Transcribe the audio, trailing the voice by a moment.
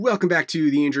Welcome back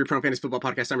to the Injury Prone Fantasy Football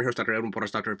Podcast. I'm your host, Dr. Edwin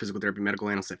Porras, Doctor of Physical Therapy, Medical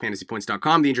Analyst at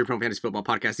FantasyPoints.com. The Injury Prone Fantasy Football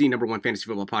Podcast, the number one fantasy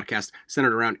football podcast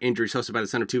centered around injuries, hosted by the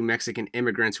son of two Mexican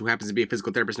immigrants who happens to be a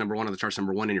physical therapist, number one on the charts,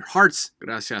 number one in your hearts.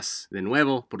 Gracias de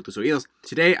nuevo por tus oídos.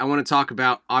 Today, I want to talk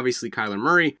about, obviously, Kyler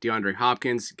Murray, DeAndre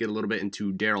Hopkins, get a little bit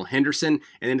into Darrell Henderson,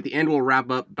 and then at the end, we'll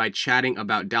wrap up by chatting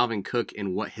about Dalvin Cook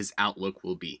and what his outlook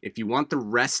will be. If you want the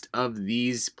rest of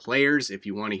these players, if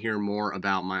you want to hear more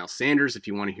about Miles Sanders, if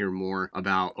you want to hear more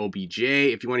about OBJ,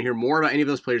 if you want to hear more about any of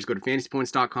those players, go to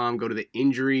fantasypoints.com, go to the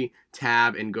injury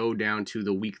tab, and go down to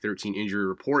the Week 13 injury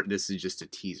report. This is just a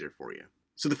teaser for you.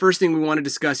 So the first thing we want to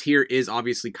discuss here is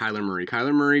obviously Kyler Murray.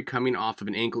 Kyler Murray coming off of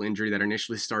an ankle injury that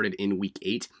initially started in Week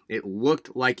 8. It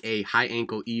looked like a high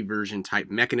ankle eversion type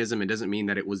mechanism. It doesn't mean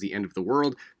that it was the end of the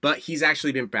world, but he's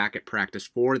actually been back at practice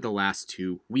for the last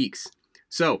 2 weeks.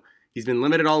 So he's been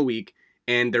limited all week,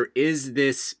 and there is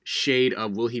this shade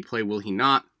of will he play, will he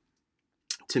not?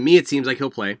 To me, it seems like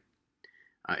he'll play.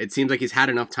 It seems like he's had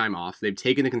enough time off. They've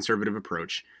taken the conservative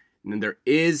approach. And then there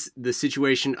is the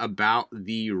situation about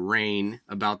the rain,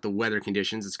 about the weather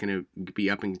conditions. It's going to be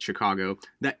up in Chicago.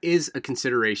 That is a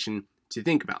consideration to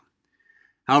think about.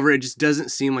 However, it just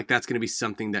doesn't seem like that's going to be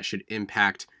something that should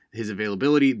impact his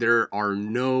availability. There are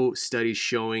no studies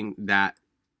showing that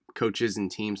coaches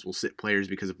and teams will sit players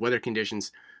because of weather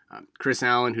conditions. Chris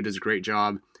Allen, who does a great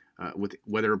job with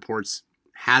weather reports,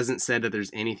 hasn't said that there's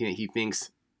anything that he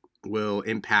thinks will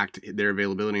impact their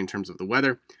availability in terms of the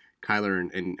weather, Kyler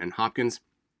and Hopkins.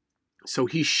 So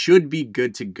he should be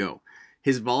good to go.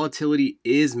 His volatility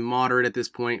is moderate at this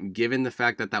point, given the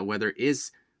fact that weather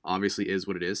is obviously is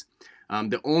what it is.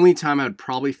 The only time I would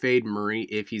probably fade Murray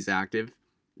if he's active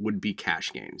would be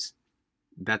cash games.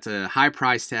 That's a high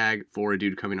price tag for a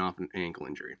dude coming off an ankle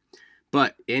injury.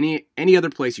 But any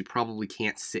other place, you probably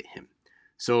can't sit him.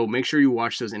 So make sure you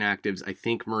watch those inactives. I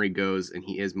think Murray goes, and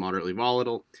he is moderately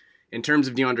volatile. In terms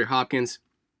of DeAndre Hopkins,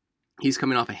 he's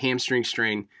coming off a hamstring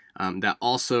strain that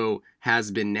also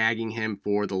has been nagging him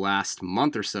for the last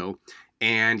month or so.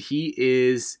 And he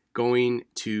is going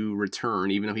to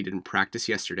return, even though he didn't practice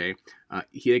yesterday.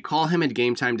 They call him a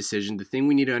game-time decision. The thing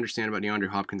we need to understand about DeAndre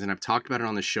Hopkins, and I've talked about it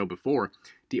on this show before,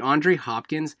 DeAndre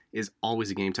Hopkins is always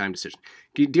a game-time decision.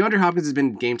 DeAndre Hopkins has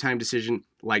been a game-time decision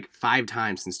like 5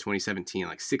 times since 2017,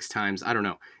 like 6 times, I don't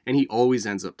know, and he always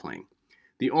ends up playing.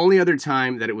 The only other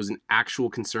time that it was an actual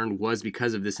concern was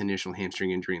because of this initial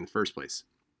hamstring injury in the first place.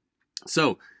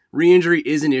 So, re-injury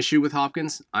is an issue with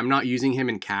Hopkins. I'm not using him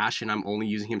in cash, and I'm only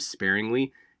using him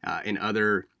sparingly in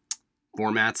other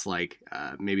formats like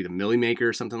maybe the Millie Maker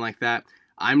or something like that.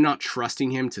 I'm not trusting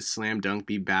him to slam dunk,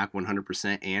 be back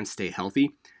 100% and stay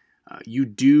healthy. You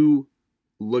do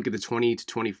look at the 20 to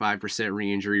 25%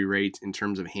 re-injury rate in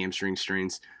terms of hamstring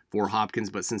strains for Hopkins,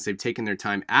 but since they've taken their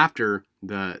time after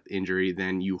the injury,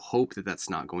 then you hope that that's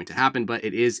not going to happen, but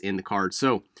it is in the cards.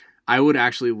 So I would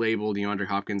actually label DeAndre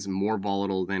Hopkins more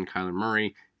volatile than Kyler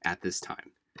Murray at this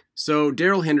time. So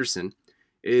Darrell Henderson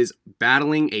is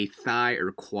battling a thigh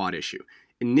or quad issue.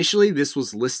 Initially, this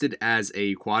was listed as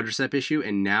a quadricep issue,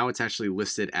 and now it's actually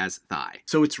listed as thigh.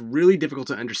 So it's really difficult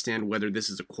to understand whether this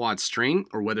is a quad strain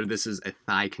or whether this is a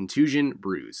thigh contusion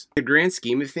bruise. In the grand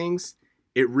scheme of things,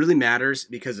 it really matters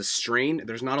because a strain,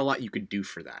 there's not a lot you could do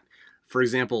for that. For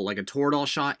example, like a Toradol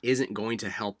shot isn't going to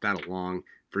help that along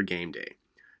for game day.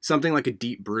 Something like a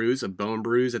deep bruise, a bone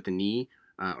bruise at the knee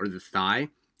or the thigh,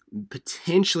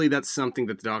 potentially that's something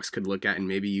that the docs could look at and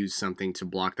maybe use something to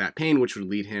block that pain, which would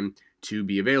lead him to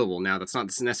be available. Now, that's not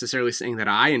necessarily saying that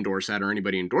I endorse that or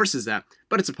anybody endorses that,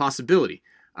 but it's a possibility.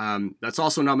 That's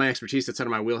also not my expertise. That's out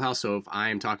of my wheelhouse. So if I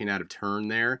am talking out of turn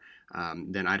there,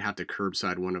 then I'd have to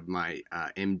curbside one of my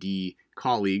MD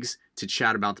colleagues to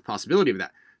chat about the possibility of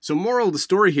that. So moral of the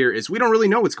story here is we don't really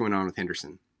know what's going on with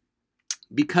Henderson.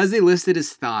 Because they listed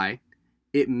his thigh,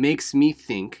 it makes me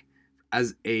think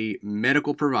as a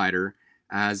medical provider,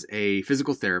 as a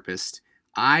physical therapist,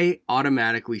 I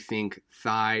automatically think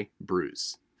thigh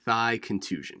bruise, thigh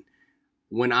contusion.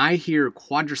 When I hear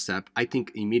quadricep, I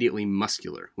think immediately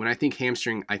muscular. When I think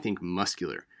hamstring, I think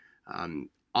muscular.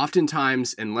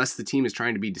 Oftentimes, unless the team is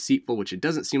trying to be deceitful, which it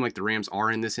doesn't seem like the Rams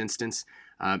are in this instance,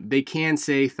 they can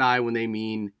say thigh when they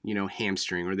mean,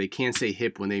 hamstring, or they can say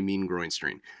hip when they mean groin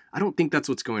strain. I don't think that's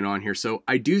what's going on here. So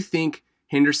I do think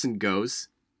Henderson goes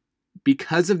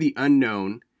because of the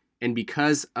unknown and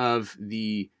because of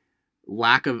the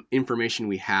lack of information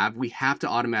we have to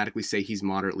automatically say he's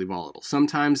moderately volatile.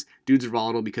 Sometimes dudes are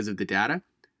volatile because of the data.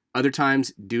 Other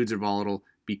times dudes are volatile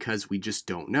because we just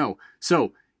don't know.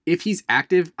 So if he's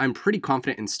active, I'm pretty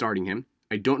confident in starting him.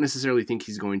 I don't necessarily think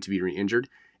he's going to be re-injured.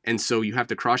 And so you have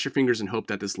to cross your fingers and hope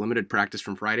that this limited practice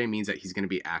from Friday means that he's going to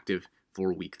be active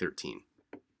for Week 13.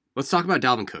 Let's talk about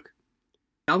Dalvin Cook.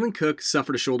 Dalvin Cook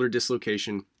suffered a shoulder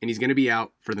dislocation, and he's going to be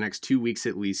out for the next 2 weeks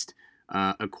at least,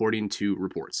 according to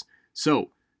reports. So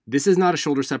this is not a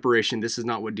shoulder separation. This is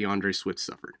not what DeAndre Swift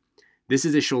suffered. This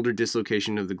is a shoulder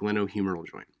dislocation of the glenohumeral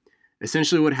joint.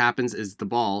 Essentially what happens is the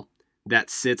ball that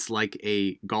sits like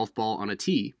a golf ball on a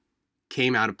tee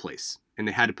came out of place, and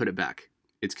they had to put it back.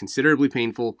 It's considerably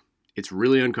painful. It's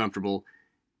really uncomfortable.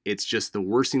 It's just the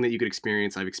worst thing that you could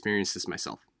experience. I've experienced this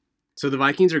myself. So the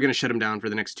Vikings are going to shut him down for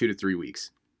the next 2 to 3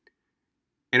 weeks.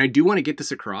 And I do want to get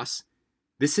this across.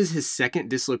 This is his second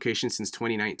dislocation since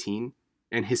 2019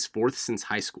 and his fourth since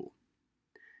high school.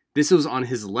 This was on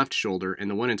his left shoulder, and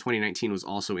the one in 2019 was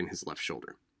also in his left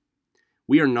shoulder.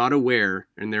 We are not aware,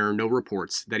 and there are no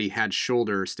reports, that he had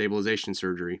shoulder stabilization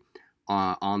surgery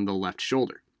on the left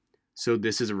shoulder. So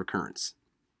this is a recurrence.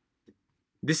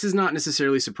 This is not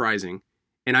necessarily surprising,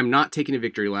 and I'm not taking a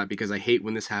victory lap because I hate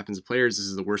when this happens to players. This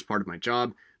is the worst part of my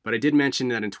job, but I did mention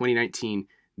that in 2019,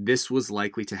 this was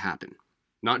likely to happen.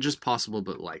 Not just possible,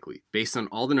 but likely. Based on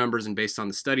all the numbers and based on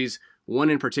the studies, one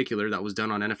in particular that was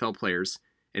done on NFL players,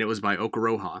 and it was by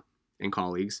Okoroha and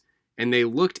colleagues, and they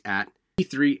looked at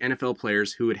 3 NFL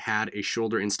players who had had a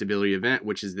shoulder instability event,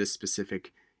 which is this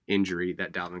specific injury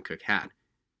that Dalvin Cook had.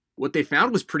 What they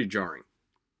found was pretty jarring.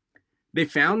 They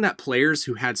found that players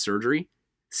who had surgery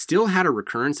still had a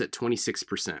recurrence at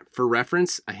 26%. For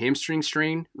reference, a hamstring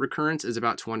strain recurrence is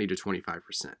about 20 to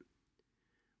 25%.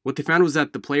 What they found was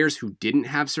that the players who didn't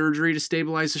have surgery to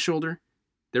stabilize the shoulder,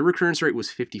 their recurrence rate was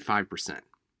 55%.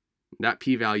 That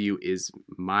p-value is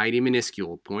mighty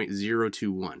minuscule,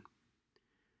 0.021.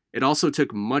 It also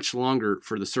took much longer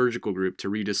for the surgical group to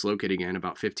redislocate again,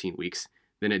 about 15 weeks,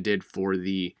 than it did for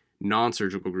the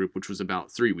non-surgical group, which was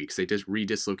about 3 weeks. They just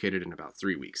redislocated in about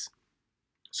 3 weeks.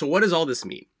 So what does all this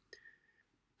mean?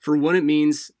 For one, it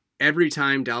means every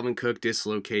time Dalvin Cook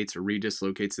dislocates or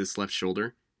redislocates this left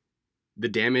shoulder, the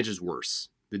damage is worse.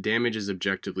 The damage is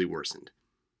objectively worsened.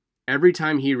 Every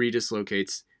time he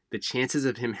redislocates, the chances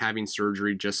of him having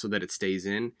surgery just so that it stays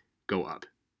in go up.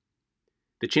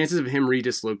 The chances of him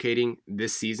redislocating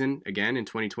this season, again in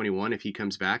 2021, if he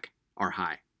comes back, are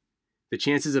high. The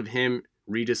chances of him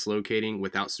redislocating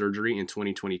without surgery in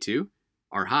 2022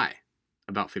 are high,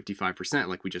 about 55%,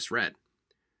 like we just read.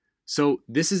 So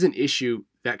this is an issue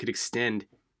that could extend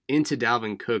into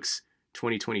Dalvin Cook's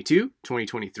 2022,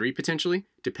 2023 potentially,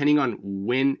 depending on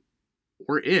when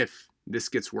or if this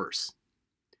gets worse.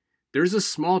 There's a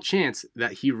small chance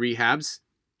that he rehabs,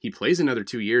 he plays another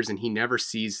 2 years, and he never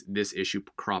sees this issue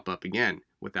crop up again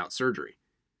without surgery.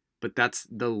 But that's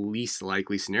the least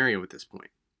likely scenario at this point.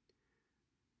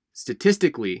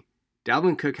 Statistically,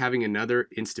 Dalvin Cook having another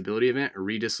instability event or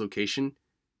redislocation,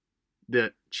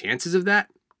 the chances of that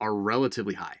are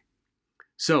relatively high.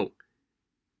 So,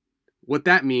 what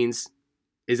that means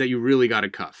is that you really got to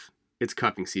cuff. It's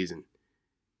cuffing season.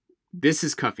 This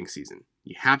is cuffing season.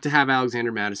 You have to have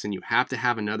Alexander Mattison. You have to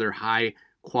have another high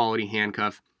quality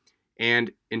handcuff.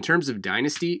 And in terms of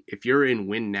dynasty, if you're in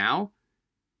win now,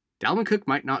 Dalvin Cook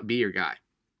might not be your guy.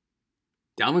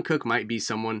 Dalvin Cook might be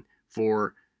someone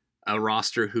for a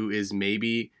roster who is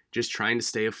maybe just trying to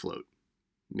stay afloat.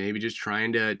 Maybe just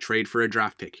trying to trade for a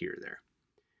draft pick here or there.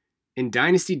 In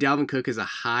dynasty, Dalvin Cook is a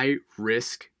high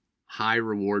risk, high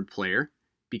reward player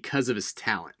because of his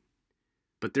talent.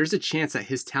 But there's a chance that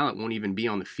his talent won't even be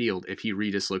on the field if he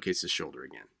redislocates his shoulder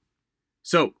again.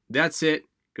 So that's it.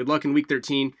 Good luck in week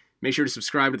 13. Make sure to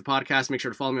subscribe to the podcast. Make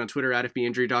sure to follow me on Twitter at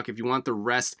FBInjuryDoc if you want the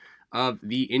rest of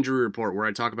the injury report where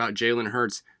I talk about Jalen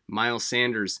Hurts, Miles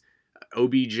Sanders,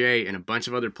 OBJ, and a bunch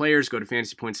of other players. Go to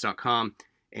fantasypoints.com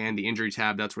and the injury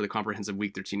tab. That's where the comprehensive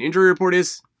week 13 injury report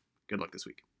is. Good luck this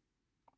week.